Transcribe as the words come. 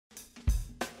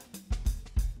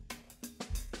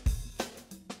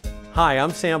Hi,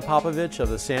 I'm Sam Popovich of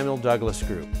the Samuel Douglas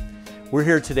Group. We're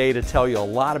here today to tell you a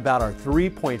lot about our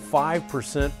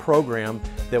 3.5% program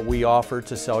that we offer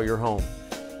to sell your home.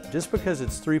 Just because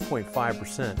it's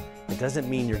 3.5%, it doesn't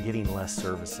mean you're getting less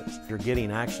services. You're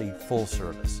getting actually full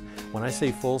service. When I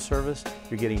say full service,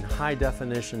 you're getting high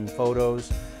definition photos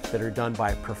that are done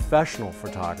by professional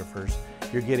photographers.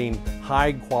 You're getting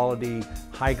high quality,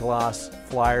 high gloss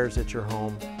flyers at your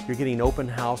home. You're getting open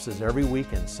houses every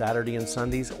weekend, Saturday and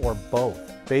Sundays, or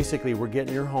both. Basically, we're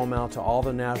getting your home out to all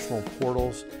the national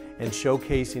portals and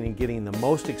showcasing and getting the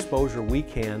most exposure we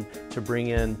can to bring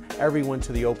in everyone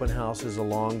to the open houses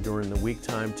along during the week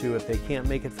time too. If they can't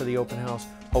make it for the open house,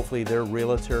 hopefully their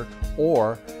realtor,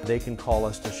 or they can call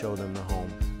us to show them the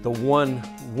home. The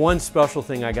one special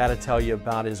thing I got to tell you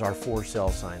about is our for sale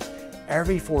signs.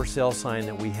 Every for sale sign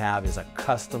that we have is a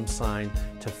custom sign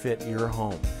to fit your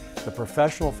home. The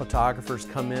professional photographers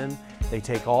come in, they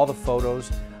take all the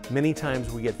photos. Many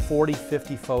times we get 40,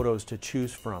 50 photos to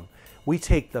choose from. We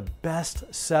take the best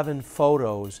 7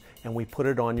 photos and we put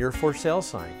it on your for sale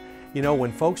sign. You know,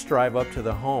 when folks drive up to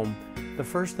the home, the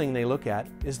first thing they look at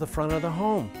is the front of the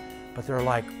home. But they're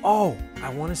like, oh,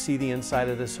 I want to see the inside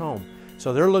of this home.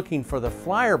 So they're looking for the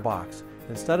flyer box.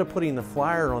 Instead of putting the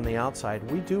flyer on the outside,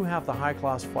 we do have the high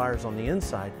class flyers on the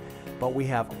inside, but we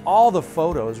have all the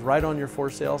photos right on your for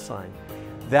sale sign.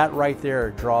 That right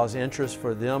there draws interest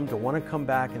for them to want to come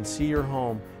back and see your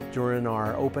home during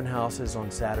our open houses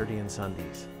on Saturday and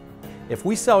Sundays. If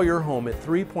we sell your home at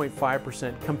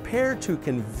 3.5% compared to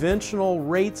conventional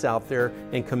rates out there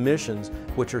and commissions,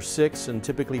 which are 6 and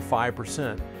typically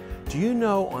 5%, do you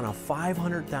know on a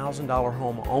 $500,000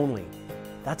 home only,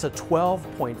 that's a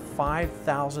 $12.5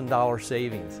 thousand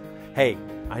savings. Hey,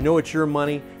 I know it's your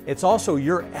money, it's also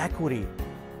your equity,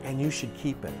 and you should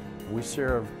keep it. We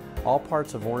serve all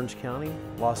parts of Orange County,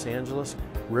 Los Angeles,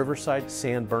 Riverside,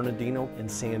 San Bernardino, and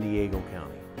San Diego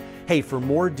County. Hey, for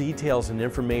more details and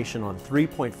information on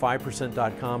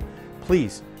 3.5%.com,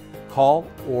 please call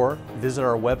or visit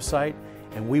our website,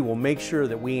 and we will make sure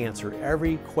that we answer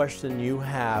every question you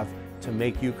have to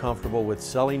make you comfortable with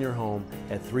selling your home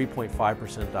at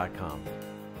 3.5%.com.